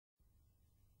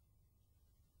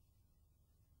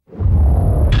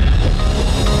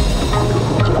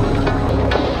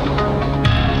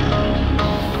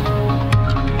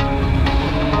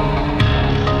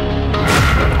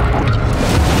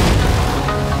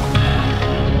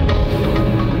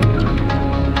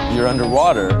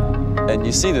underwater and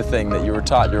you see the thing that you were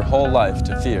taught your whole life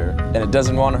to fear, and it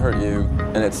doesn't want to hurt you,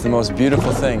 and it's the most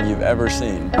beautiful thing you've ever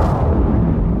seen.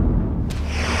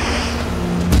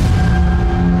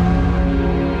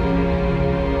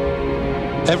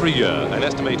 Every year, an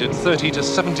estimated 30 to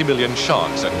 70 million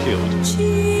sharks are killed.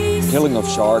 Killing of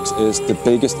sharks is the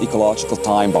biggest ecological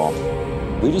time bomb.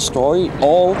 We destroy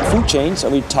all food chains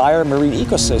of the entire marine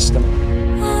ecosystem.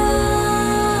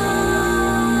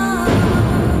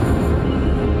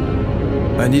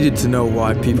 I needed to know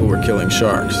why people were killing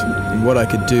sharks and what I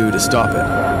could do to stop it.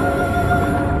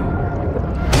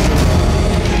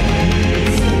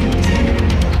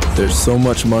 There's so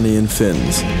much money in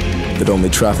fins that only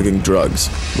trafficking drugs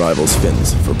rivals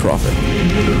fins for profit.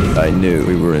 I knew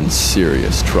we were in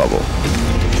serious trouble.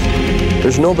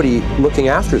 There's nobody looking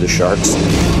after the sharks.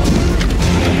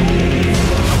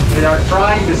 They are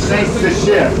trying to sink the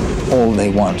ship. All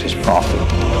they want is profit.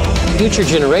 Future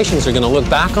generations are going to look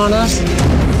back on us.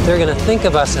 They're going to think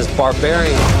of us as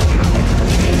barbarians.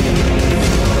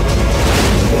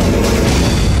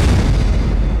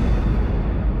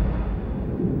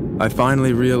 I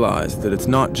finally realized that it's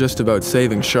not just about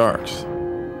saving sharks.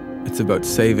 It's about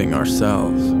saving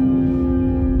ourselves.